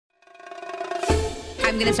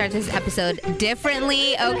I'm going to start this episode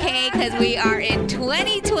differently, okay? Because we are in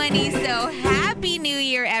 2020, so happy New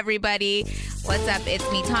Year, everybody. What's up? It's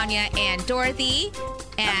me, Tanya, and Dorothy.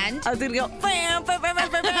 And I was going to go, bam, bam, bam,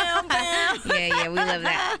 bam, bam, bam. Yeah, we love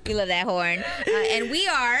that. We love that horn. And we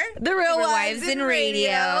are The Real Wives in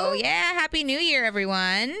Radio. Yeah, happy New Year,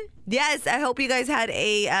 everyone. Yes, I hope you guys had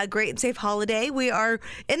a great and safe holiday. We are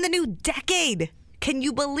in the new decade. Can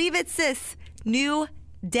you believe it, sis? New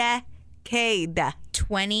decade.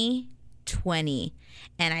 2020.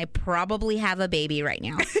 And I probably have a baby right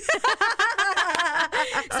now.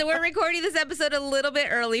 So we're recording this episode a little bit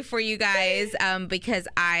early for you guys because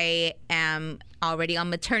I am already on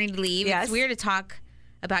maternity leave. Yes. It's weird to talk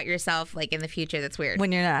about yourself like in the future. That's weird.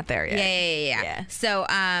 When you're not there yet. Yeah. So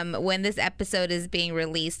when this episode is being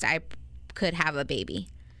released, I could have a baby.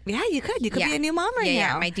 Yeah, you could. You could be a new mom right now.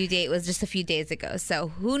 Yeah, my due date was just a few days ago. So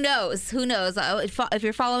who knows? Who knows? If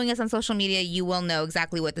you're following us on social media, you will know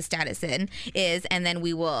exactly what the status is, and then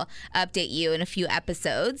we will update you in a few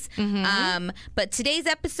episodes. Mm-hmm. But today's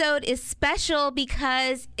episode is special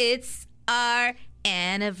because it's our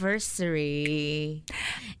anniversary.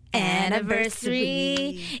 It's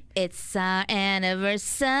our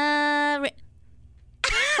anniversary.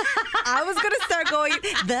 I was going to start going,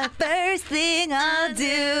 the first thing I'll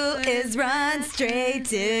do is run straight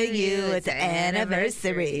to you. It's an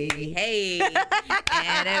anniversary. Hey,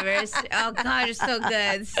 anniversary. Oh, God, you're so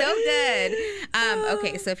good. So good.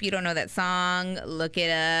 Okay, so if you don't know that song, look it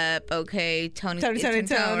up. Okay, Tony. Right,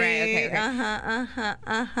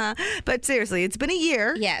 okay. But seriously, it's been a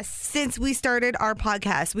year. Yes. Since we started our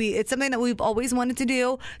podcast. It's something that we've always wanted to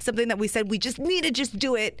do, something that we said we just need to just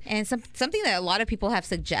do it. And something that a lot of people have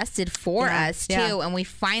suggested for us too, and we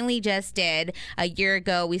finally just did. A year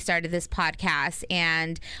ago we started this podcast,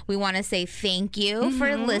 and we want to say thank you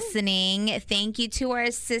for listening. Thank you to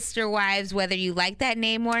our sister wives, whether you like that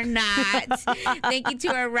name or not. Thank you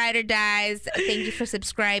to our ride or dies. Thank you for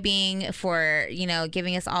subscribing, for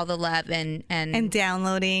giving us all the love and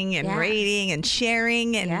downloading and rating and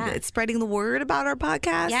sharing and spreading the word about our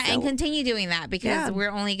podcast. Yeah, and continue doing that because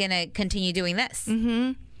we're only going to continue doing this.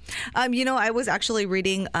 Mm-hmm. I was actually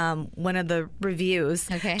reading one of the reviews,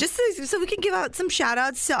 just so we can give out some shout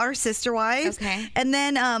outs to our sister wives. Okay. And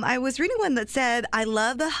then I was reading one that said, I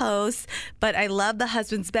love the host, but I love the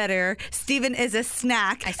husbands better. Steven is a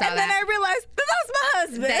snack. I saw and that. then I realized that's my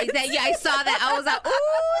husband. I saw that. I was like,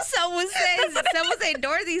 ooh, someone said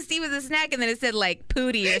Dorothy, Steven's a snack, and then it said like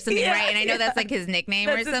Pootie or something, right? And I know that's like his nickname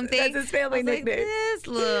or something. That's his family nickname. Like, this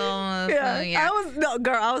little I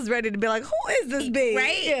was ready to be like, who is this baby?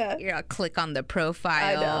 Right? Yeah. You're gonna click on the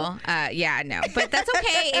profile. I know. But that's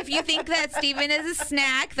okay. If you think that Steven is a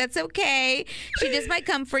snack, that's okay. She just might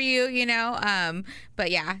come for you, But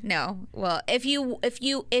yeah, no. Well, if you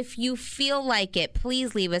feel like it,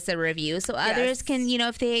 please leave us a review so others can,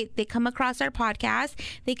 if they come across our podcast,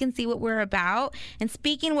 they can see what we're about. And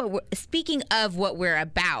speaking of what we're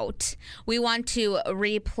about, we want to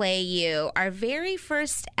replay you our very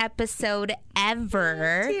first episode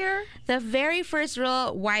ever. The very first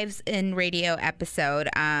Real Wives in Radio episode,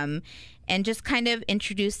 and just kind of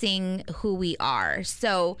introducing who we are.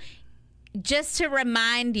 So just to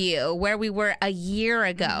remind you where we were a year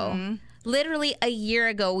ago, literally a year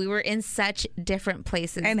ago, we were in such different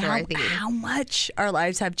places, and Dorothy. how much our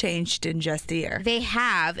lives have changed in just a year. They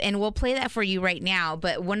have, and we'll play that for you right now.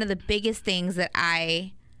 But one of the biggest things that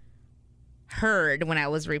I heard when I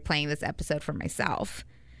was replaying this episode for myself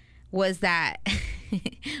was that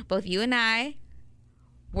both you and I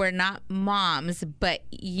were not moms, but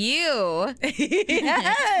you,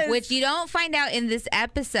 which you don't find out in this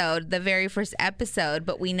episode, the very first episode,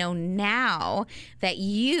 but we know now that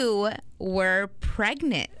you were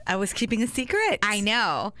pregnant. I was keeping a secret. I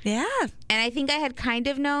know. Yeah. And I think I had kind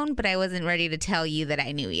of known, but I wasn't ready to tell you that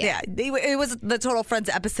I knew yet. Yeah, it was the Total Friends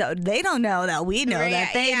episode. They don't know that we know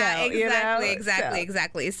that they know.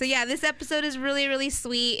 Exactly. So yeah, this episode is really, really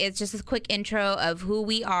sweet. It's just a quick intro of who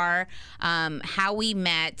we are, how we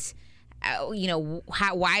met,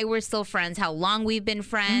 why we're still friends, how long we've been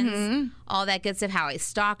friends, all that good stuff, how I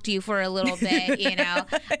stalked you for a little bit,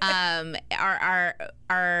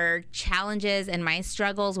 our challenges and my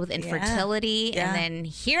struggles with infertility. And then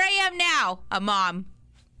here I am now, a mom.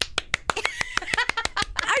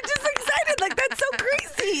 I'm just excited. Like, that's so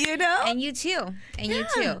crazy, And you too. You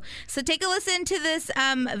too. So take a listen to this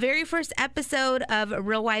very first episode of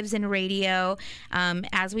Real Wives in Radio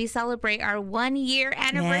as we celebrate our 1 year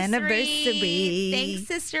anniversary. Thanks,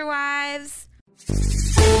 Sister Wives.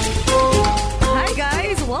 Hi,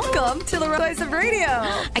 guys. Welcome to the Rise of Radio.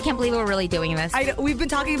 I can't believe we're really doing this. We've been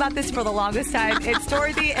talking about this for the longest time. It's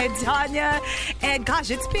Dorothy and Tanya. And gosh,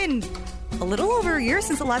 it's been a little over a year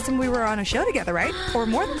since the last time we were on a show together, right? Or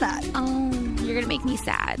more than that. Oh, you're going to make me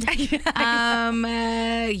sad.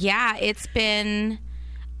 Yeah, it's been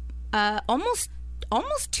almost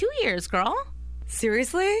 2 years, girl.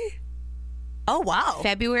 Seriously? Oh, wow.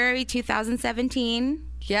 February 2017.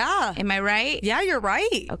 Yeah. Am I right? Yeah, you're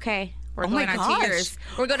right. Okay. We're Oh going my on gosh. 2 years.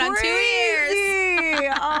 We're going on 2 Crazy.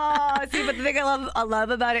 years. Oh, see, but the thing I love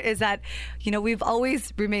about it is that, we've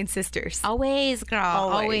always remained sisters. Always, girl.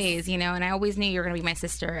 Always. Always. And I always knew you were going to be my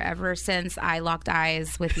sister ever since I locked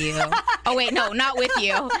eyes with you. Oh, wait, no, not with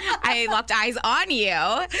you. I locked eyes on you.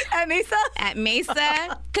 At Mesa? At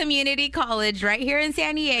Mesa Community College right here in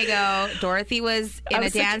San Diego. Dorothy was in a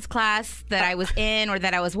dance class that I was in or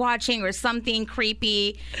that I was watching or something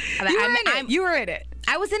creepy. You were in it.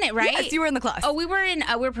 I was in it, right? Yes, you were in the class. Oh, we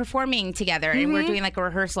were performing together and we're doing like a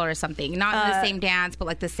rehearsal or something. Not the same dance, but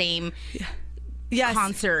like the same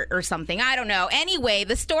concert or something. I don't know. Anyway,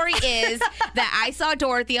 the story is that I saw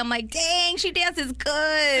Dorothy. I'm like, dang, she dances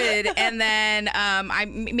good. And then I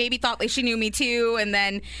maybe thought like she knew me too. And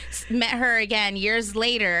then met her again years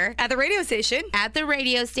later. At the radio station.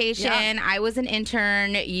 Yeah. I was an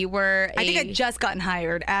intern. You were I think I'd just gotten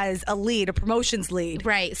hired as a promotions lead.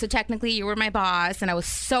 Right. So technically you were my boss and I was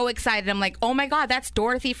so excited. I'm like, oh my God, that's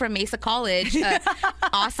Dorothy from Mesa College.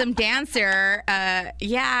 Awesome dancer.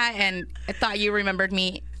 Yeah. And I thought you remembered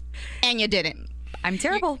me and you didn't. I'm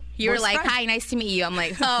terrible. You were like, hi, nice to meet you. I'm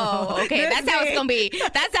like, oh, okay. That's how it's going to be.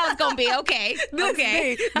 That's how it's going to be. Okay.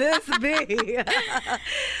 Okay. This me.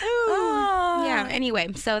 Yeah.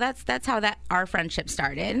 Anyway, so that's how our friendship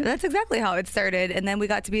started. That's exactly how it started. And then we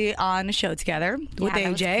got to be on a show together with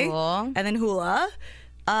that was AJ. cool. And then Hula.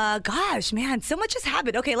 Gosh, man, so much has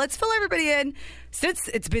happened. Okay, let's fill everybody in since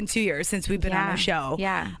it's been 2 years since we've been on a show.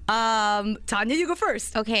 Yeah. Tanya, you go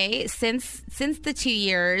first. Okay. Since the 2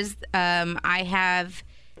 years, I have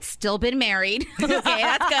still been married. Okay,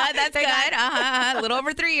 that's good. That's good. A little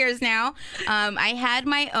over 3 years now. I had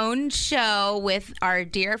my own show with our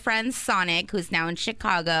dear friend Sonic, who's now in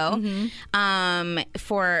Chicago,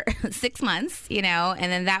 for 6 months, and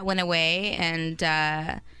then that went away. And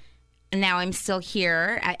now I'm still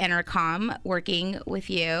here at Entercom working with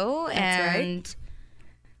you. That's and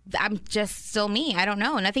I'm just still me. I don't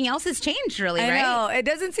know. Nothing else has changed really, I right? know. It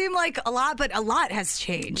doesn't seem like a lot, but a lot has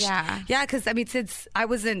changed. Yeah. Yeah, because, since I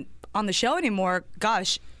wasn't on the show anymore,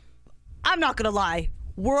 gosh, I'm not going to lie.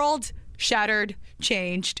 World shattered,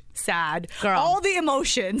 changed, sad. Girl. All the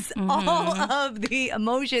emotions. All of the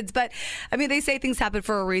emotions. But, they say things happen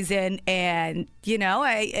for a reason. And,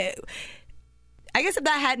 I guess if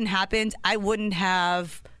that hadn't happened, I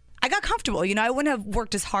got comfortable. I wouldn't have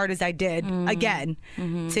worked as hard as I did again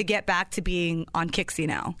to get back to being on Kixie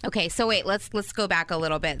now. Okay, so wait, let's go back a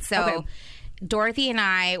little bit. So Okay. Dorothy and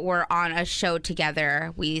I were on a show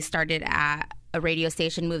together. We started at a radio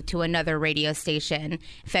station, moved to another radio station,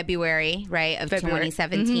 February, right, of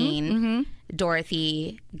 2017.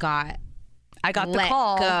 Dorothy I got the let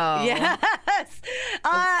call. go. Yes.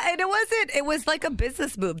 And it was like a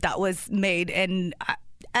business move that was made. And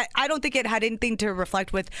I don't think it had anything to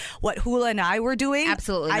reflect with what Hula and I were doing.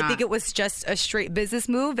 Absolutely I not. think it was just a straight business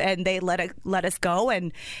move and they let us go.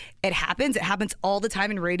 And it happens. It happens all the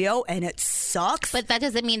time in radio and it sucks. But that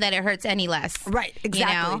doesn't mean that it hurts any less. Right.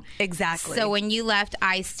 Exactly. Exactly. So when you left,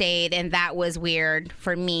 I stayed, and that was weird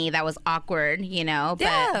for me. That was awkward, But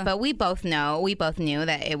Yeah. but we both knew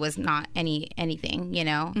that it was not anything,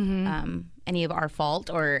 any of our fault,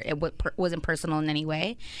 or it wasn't personal in any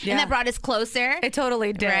way. Yeah. And that brought us closer. It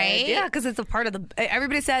totally did. Right? Yeah, because it's a part of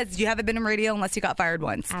everybody says you haven't been in radio unless you got fired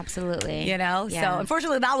once. Absolutely. So Yeah.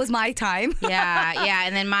 unfortunately that was my time. Yeah.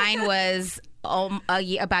 And then mine was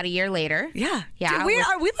about a year later. Yeah. Yeah. Dude, we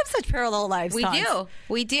live such parallel lives. We Tons. do.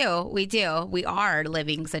 We are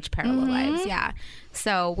living such parallel lives. Yeah.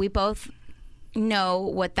 So we both know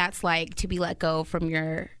what that's like to be let go from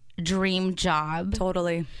your dream job.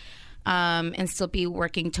 Totally. And still be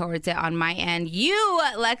working towards it on my end. You,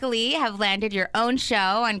 luckily, have landed your own show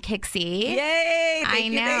on Kixie. Yay! I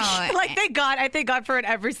know. Thank God. I thank God for it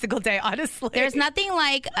every single day, honestly. There's nothing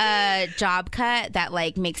like a job cut that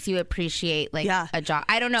makes you appreciate a job.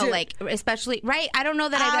 I don't know, Dude. especially, right? I don't know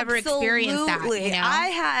that I've ever experienced that. Absolutely.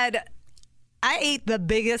 I ate the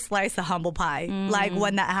biggest slice of humble pie,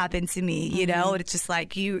 when that happened to me, it's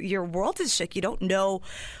just your world is shook. You don't know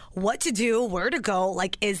what to do, where to go.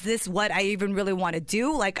 Is this what I even really want to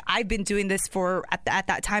do? I've been doing this for, at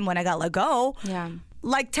that time when I got let go, 10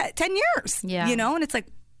 years, Yeah. and it's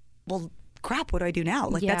well, crap, what do I do now?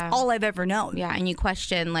 Like, Yeah. that's all I've ever known. Yeah, and you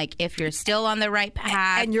question, like, if you're still on the right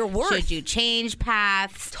path. And your worth. Should you change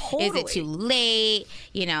paths? Totally. Is it too late?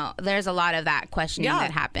 You know, there's a lot of that questioning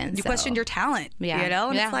that happens. You so. question your talent, Yeah. you know?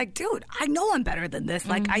 And Yeah. it's like, dude, I know I'm better than this.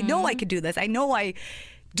 Like, I know I could do this. I know I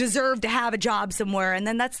deserve to have a job somewhere. And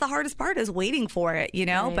then that's the hardest part, is waiting for it, you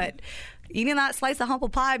know? Right. But eating that slice of humble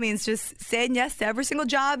pie means just saying yes to every single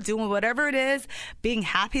job, doing whatever it is, being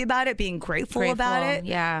happy about it, being grateful about it.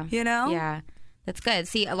 Yeah. You know? Yeah. That's good.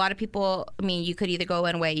 See, a lot of people, I mean, you could either go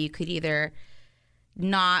one way, you could either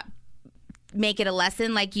not make it a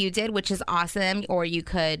lesson like you did, which is awesome, or you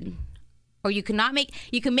could not make,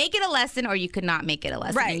 you can make it a lesson, or you could not make it a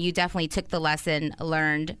lesson. Right. And you definitely took the lesson,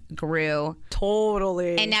 learned, grew,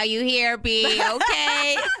 Totally. and now you here, B.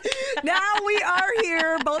 Okay. Now we are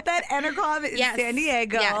here, both at Entercom in Yes. San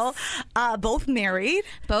Diego, Yes. both married.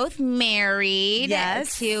 Both married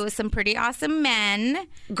Yes. to some pretty awesome men.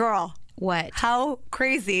 Girl, What? how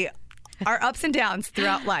crazy our ups and downs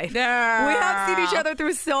throughout life. Girl. We have seen each other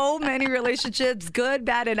through so many relationships, good,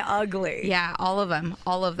 bad, and ugly. Yeah, all of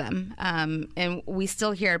them. And we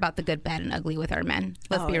still hear about the good, bad, and ugly with our men.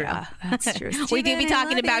 Let's be real. Yeah, that's true. We do Steven, be I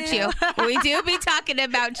talking love about you. We do be talking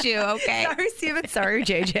about you, okay? Sorry, Steven. Sorry,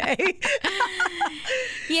 JJ.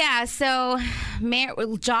 Yeah, so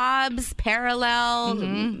jobs, parallel,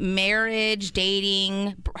 Mm-hmm. marriage,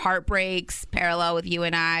 dating, heartbreaks, parallel with you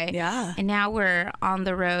and I. Yeah. And now we're on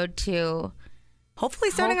the road to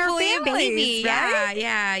Hopefully starting hopefully our a families, baby. right?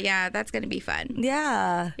 Yeah. That's going to be fun.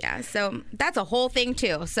 Yeah. Yeah, so that's a whole thing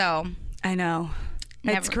too. So I know.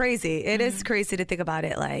 It's Never- crazy. It is crazy to think about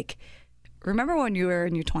it. Like, remember when you were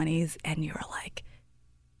in your 20s and you were like,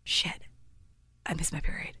 shit, I missed my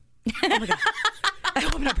period. Oh my God. I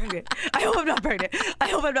hope I'm not pregnant. I hope I'm not pregnant. I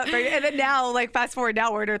hope I'm not pregnant. And then now, like, fast forward,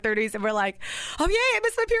 now we're in our 30s and we're like, oh, yay, I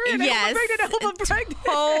missed my period. Yes. I hope I'm pregnant.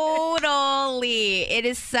 Totally. It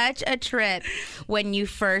is such a trip when you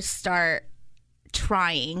first start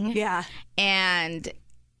trying. Yeah. And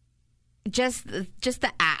just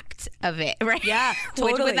the act of it, right? Yeah,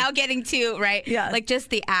 Which, totally. without getting too, right? Yeah. Like just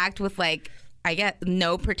the act with, like, I get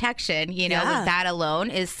no protection, you know, Yeah. with that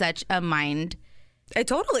alone is such a mind. It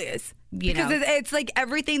totally is. You Because know. it's like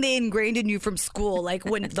everything they ingrained in you from school. Like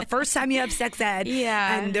when the first time you have sex ed,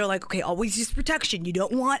 Yeah. and they're like, okay, always use protection. You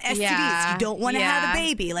don't want STDs. Yeah. You don't want to have a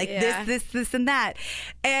baby. Like Yeah. this, and that.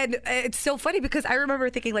 And it's so funny because I remember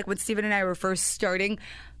thinking, like, when Steven and I were first starting,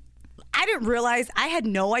 I didn't realize, I had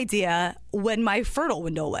no idea when my fertile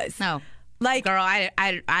window was. No. Like, Girl, I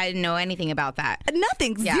didn't know anything about that.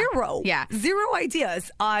 nothing. Yeah. Zero. Yeah. Zero ideas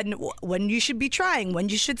on when you should be trying, when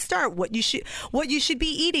you should start, what you should be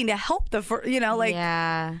eating to help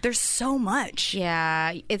Yeah. there's so much.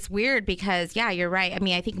 Yeah, it's weird because, yeah, you're right. I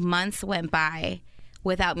mean, I think months went by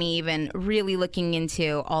without me even really looking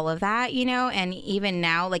into all of that, you know? And even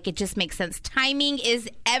now, like, it just makes sense. Timing is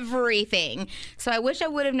everything. So I wish I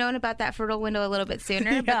would have known about that fertile window a little bit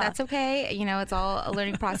sooner, but that's okay. You know, it's all a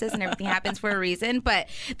learning process and everything happens for a reason. But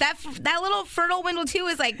that little fertile window, too,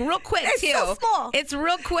 is, like, real quick, It's too. so small. It's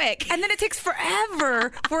real quick. And then it takes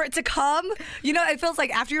forever for it to come. You know, it feels like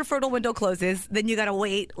after your fertile window closes, then you got to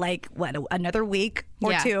wait, like, another week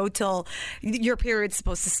or Yeah. two till your period's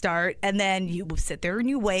supposed to start. And then you sit there and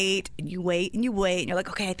you wait and you wait and you wait. And you're like,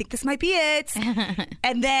 okay, I think this might be it.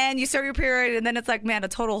 And then you start your period. And then it's like, man, a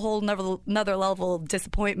total whole another level of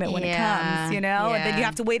disappointment when it comes, you know? And then you Yeah.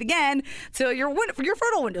 have to wait again till your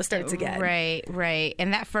fertile window starts again. Right.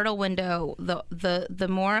 And that fertile window, the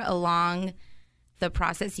more along the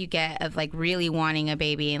process you get of, like, really wanting a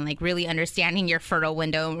baby and, like, really understanding your fertile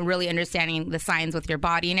window, really understanding the signs with your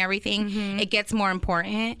body and everything, Mm-hmm. it gets more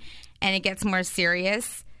important and it gets more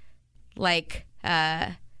serious. Like,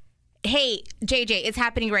 hey, JJ, it's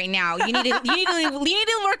happening right now. You need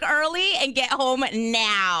to work early and get home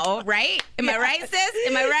now, right? Am I right, sis?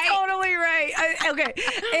 Am I right? Totally right. Okay.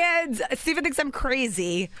 And Steven thinks I'm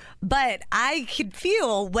crazy, but I can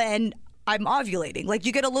feel when I'm ovulating. Like,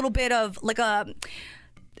 you get a little bit of, like,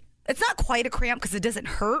 it's not quite a cramp because it doesn't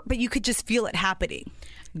hurt, but you could just feel it happening.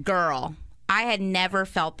 Girl, I had never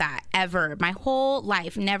felt that ever. My whole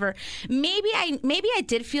life, never. Maybe I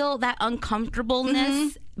did feel that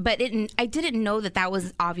uncomfortableness, but I didn't know that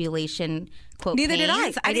was ovulation. Quote, Neither did I.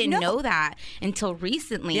 pains. I didn't know that until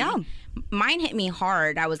recently. Yeah. Mine hit me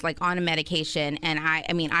hard. I was, like, on a medication, and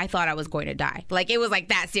I thought I was going to die. Like, it was, like,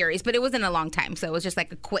 that serious, but it wasn't a long time. So it was just,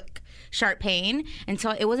 like, a quick, sharp pain. And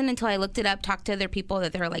so it wasn't until I looked it up, talked to other people,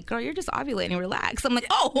 that they were like, girl, you're just ovulating, relax. I'm like,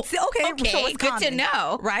 oh, okay. So it's good to common,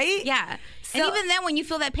 know. right? Yeah. So- and even then, when you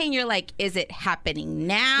feel that pain, you're like, is it happening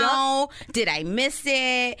now? Did I miss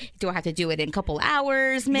it? Do I have to do it in a couple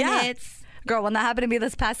hours, minutes? Girl, when that happened to me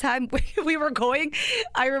this past time, we were going,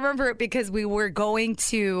 I remember it because we were going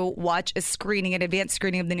to watch a screening, an advanced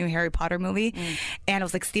screening of the new Harry Potter movie. And I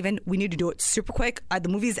was like, Steven, we need to do it super quick. The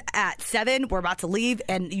movie's at 7. We're about to leave.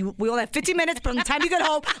 And we only have 15 minutes from the time you get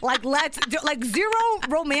home. Like, let's do, like, zero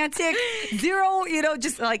romantic, zero,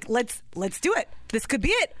 just like, let's do it. This could be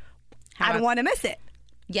it. I don't want to miss it.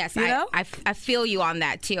 Yes, I feel you on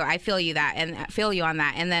that too. I feel you on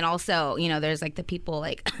that. And then also, there's like the people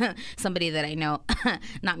like somebody that I know,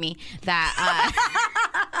 not me, that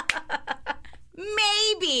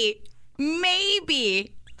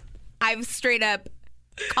maybe I've straight up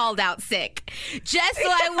called out sick just so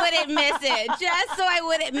I wouldn't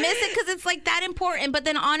miss it. Because it's like that important. But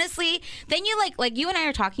then honestly, then you like you and I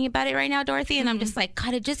are talking about it right now, Dorothy, and I'm just like,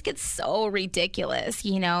 God, it just gets so ridiculous,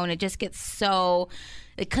 and it just gets so,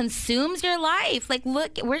 it consumes your life. Like,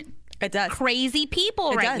 look, it does. Crazy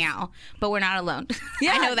people right now, but we're not alone.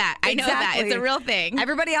 Yeah, I know that. Exactly. It's a real thing.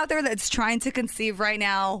 Everybody out there that's trying to conceive right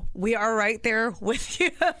now, we are right there with you.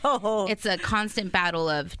 It's a constant battle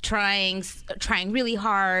of trying really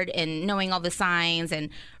hard and knowing all the signs and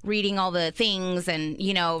reading all the things and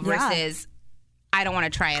versus I don't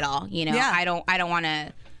want to try it all. I don't want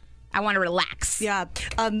to. I want to relax. Yeah.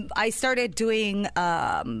 I started doing,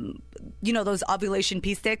 those ovulation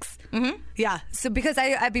pee sticks. Mm-hmm. Yeah. So because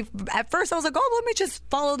at first I was like, oh, let me just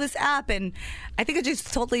follow this app. And I think I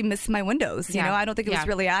just totally missed my windows. I don't think it was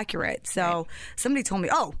really accurate. So somebody told me,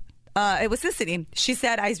 it was Sissany. She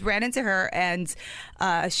said, I ran into her and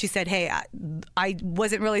she said, hey, I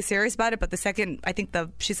wasn't really serious about it, but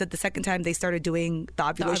she said the second time they started doing the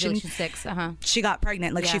ovulation sticks, she got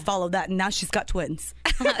pregnant. Like she followed that and now she's got twins.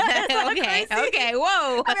 Okay,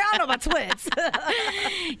 whoa. I mean, I don't know about twins.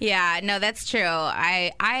 Yeah, no, that's true.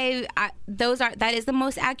 That is the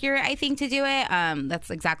most accurate, I think, to do it. That's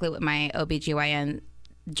exactly what my OBGYN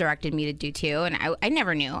directed me to do too, and I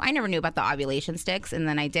never knew about the ovulation sticks, and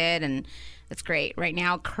then I did, and it's great. Right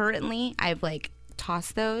now, currently, I've like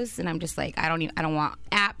tossed those, and I'm just like, I don't want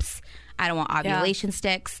apps, I don't want ovulation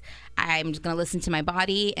sticks. I'm just gonna listen to my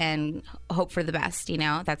body and hope for the best.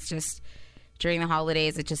 That's just during the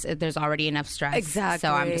holidays. There's already enough stress. Exactly.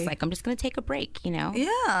 So I'm just gonna take a break.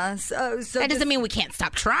 Yeah. So that doesn't mean we can't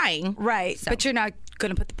stop trying, right? So. But you're not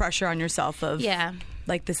gonna put the pressure on yourself of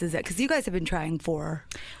like this is it, because you guys have been trying for.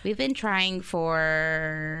 We've been trying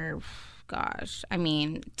for. Gosh, I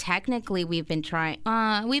mean, technically, we've been trying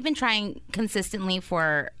consistently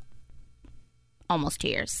for almost 2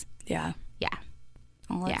 years. Yeah. Yeah.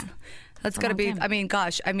 Well, that's gotta be. Time. I mean,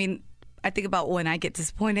 gosh. I mean, I think about when I get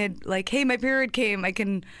disappointed. Like, hey, my period came. I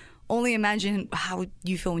can only imagine how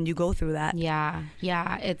you feel when you go through that. Yeah.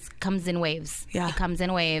 It comes in waves. Yeah. It comes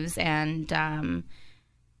in waves, and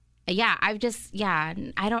I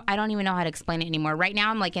don't even know how to explain it anymore. Right now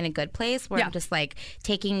I'm like in a good place where I'm just like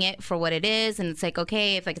taking it for what it is, and it's like,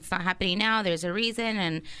 okay, if like it's not happening now, there's a reason,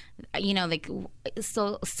 and like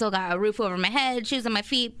still got a roof over my head, shoes on my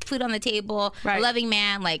feet, food on the table, a loving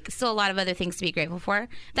man, like still a lot of other things to be grateful for.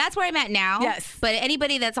 That's where I'm at now. Yes. But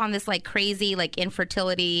anybody that's on this like crazy like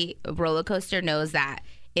infertility roller coaster knows that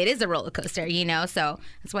it is a roller coaster, so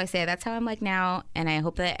that's why I say that's how I'm like now, and I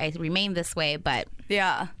hope that I remain this way. But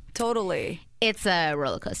yeah. Totally. It's a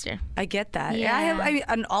roller coaster. I get that. Yeah.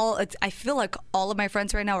 I feel like all of my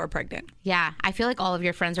friends right now are pregnant. Yeah. I feel like all of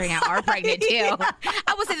your friends right now are pregnant too.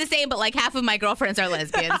 I will say the same, but like half of my girlfriends are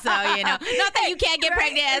lesbians. So, not that you can't get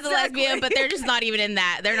pregnant as a lesbian, but they're just not even in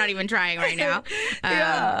that. They're not even trying right now.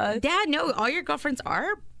 Dad, no, all your girlfriends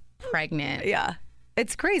are pregnant. Yeah.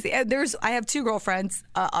 It's crazy. I have 2 girlfriends,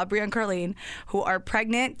 Aubrey and Carlene, who are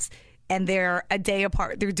pregnant. And they're a day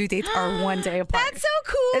apart. Their due dates are 1 day apart. That's so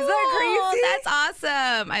cool. Is that crazy? That's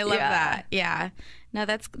awesome. I love that. Yeah. No,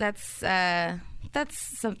 that's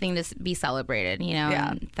something to be celebrated,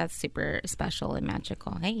 Yeah. And that's super special and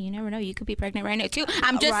magical. Hey, you never know. You could be pregnant right now, too.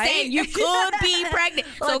 I'm just saying, you could be pregnant.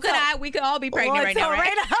 So could I. We could all be pregnant right now,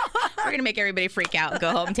 right? We're going to make everybody freak out and go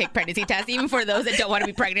home and take pregnancy tests. Even for those that don't want to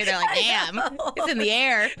be pregnant, they're like, damn, it's in the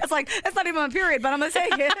air. It's like, it's not even my period, but I'm going to say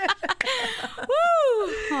it. Woo.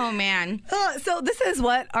 Oh, man. So this is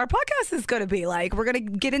what our podcast is going to be like. We're going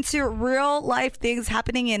to get into real life things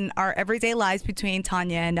happening in our everyday lives between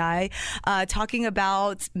Tanya and I, talking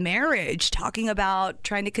about marriage, talking about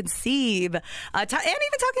trying to conceive, and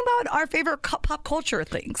even talking about our favorite pop culture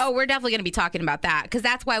things. Oh, we're definitely going to be talking about that, because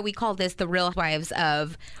that's why we call this the Real Housewives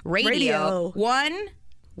of Radio. 1,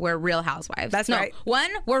 we're Real Housewives. That's right. 1,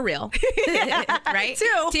 we're real. Right?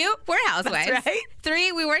 2, we're housewives. That's right.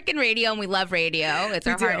 3, we work in radio and we love radio. It's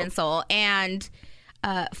our heart and soul. And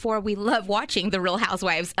 4, we love watching the Real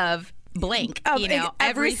Housewives of blank, Of you know,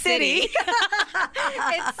 every city.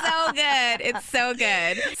 It's so good. It's so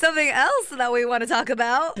good. Something else that we want to talk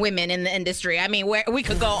about. Women in the industry. I mean, we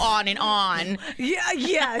could go on and on. Yeah,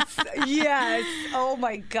 yes. Oh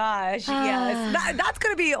my gosh, yes. That's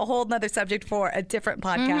going to be a whole nother subject for a different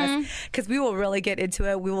podcast because we will really get into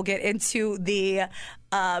it. We will get into the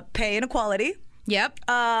pay inequality. Yep.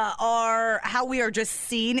 Or how we are just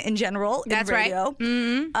seen in general in radio.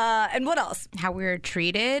 Right. And what else? How we were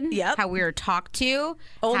treated. Yep. How we were talked to.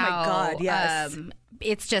 Oh my God, yes.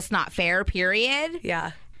 It's just not fair, period.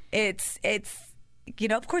 Yeah. It's you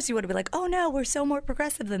know, of course you would be like, oh no, we're so more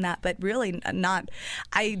progressive than that. But really not.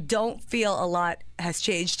 I don't feel a lot has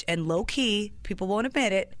changed. And low key, people won't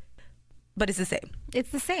admit it, but it's the same. It's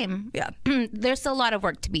the same. Yeah. There's still a lot of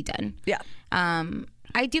work to be done. Yeah.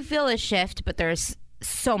 I do feel a shift, but there's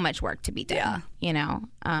so much work to be done. Yeah. You know,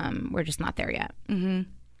 we're just not there yet. Mm-hmm.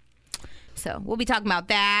 So we'll be talking about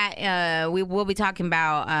that. We will be talking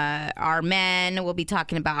about our men. We'll be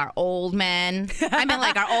talking about our old men. I mean,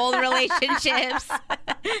 like our old relationships.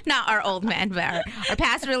 Not our old men, but our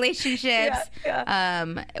past relationships.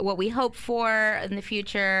 Yeah. What we hope for in the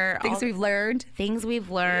future. Things we've learned. Things we've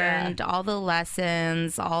learned. Yeah. All the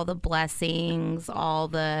lessons, all the blessings, all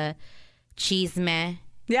the chisme.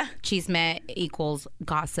 Yeah. Chisme equals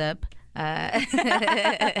gossip.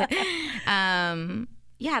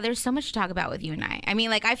 Yeah, there's so much to talk about with you and I. I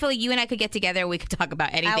mean, like, I feel like you and I could get together. We could talk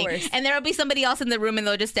about anything. Hours. And there will be somebody else in the room and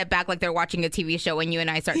they'll just step back like they're watching a TV show when you and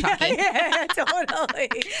I start talking. Yeah, totally.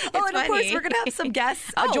 And of course, we're going to have some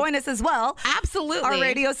guests join us as well. Absolutely. Our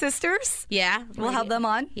radio sisters. Yeah. We'll have them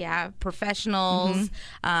on. Yeah. Professionals,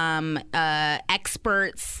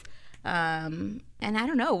 experts. And I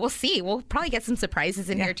don't know. We'll see. We'll probably get some surprises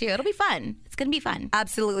in here, too. It'll be fun. It's going to be fun.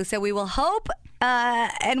 Absolutely. So we will hope,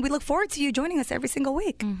 and we look forward to you joining us every single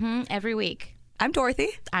week. Every week. I'm Dorothy.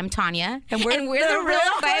 I'm Tanya. And we're the Real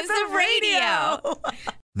Vibes of Radio.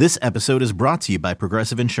 This episode is brought to you by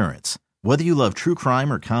Progressive Insurance. Whether you love true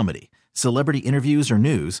crime or comedy, celebrity interviews or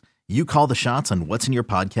news, you call the shots on what's in your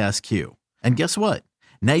podcast queue. And guess what?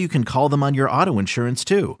 Now you can call them on your auto insurance,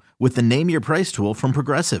 too, with the Name Your Price tool from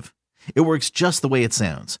Progressive. It works just the way it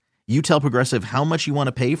sounds. You tell Progressive how much you want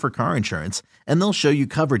to pay for car insurance, and they'll show you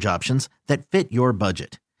coverage options that fit your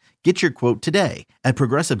budget. Get your quote today at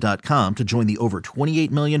Progressive.com to join the over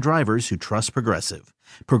 28 million drivers who trust Progressive.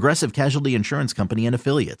 Progressive Casualty Insurance Company and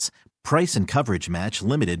Affiliates. Price and coverage match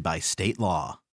limited by state law.